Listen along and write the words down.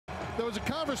There was a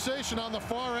conversation on the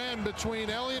far end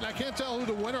between Elliott, I can't tell who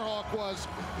the Winterhawk was.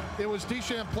 It was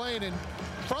Champlain, and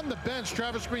from the bench,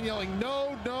 Travis Green yelling,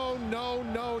 no, no, no,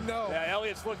 no, no. Yeah,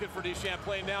 Elliott's looking for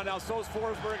Champlain now. Now so's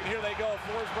Forsberg, and here they go.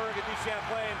 Forsberg and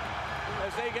Champlain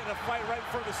as they get in a fight right in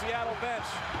front of the Seattle bench.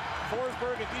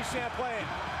 Forsberg and Champlain.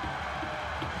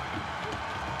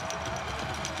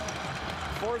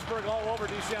 Forsberg all over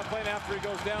Champlain after he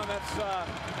goes down. That's the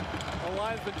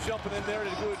linesman jumping in there to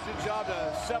do a good job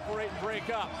to separate and break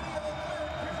up.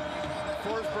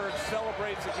 Forsberg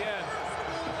celebrates again.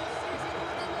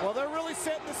 Well, they're really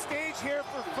setting the stage here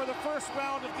for the first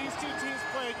round if these two teams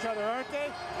play each other, aren't they?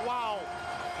 Wow.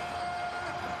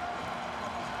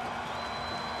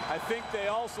 I think they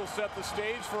also set the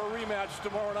stage for a rematch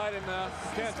tomorrow night in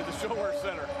Kent at the ShoWare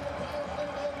Center.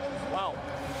 Wow.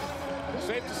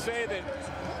 Safe to say that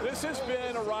this has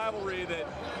been a rivalry that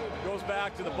goes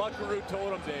back to the Buckaroo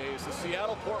Totem days, the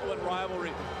Seattle-Portland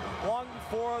rivalry. Long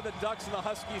before the Ducks and the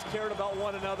Huskies cared about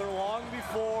one another, long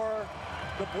before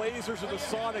the Blazers and the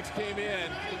Sonics came in,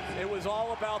 it was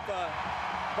all about the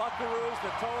Buckaroos,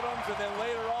 the Totems, and then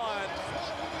later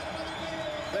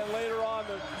on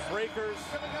the Breakers,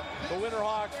 the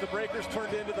Winterhawks, the Breakers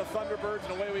turned into the Thunderbirds,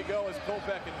 and away we go as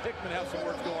Kopech and Hickman have some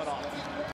work going on.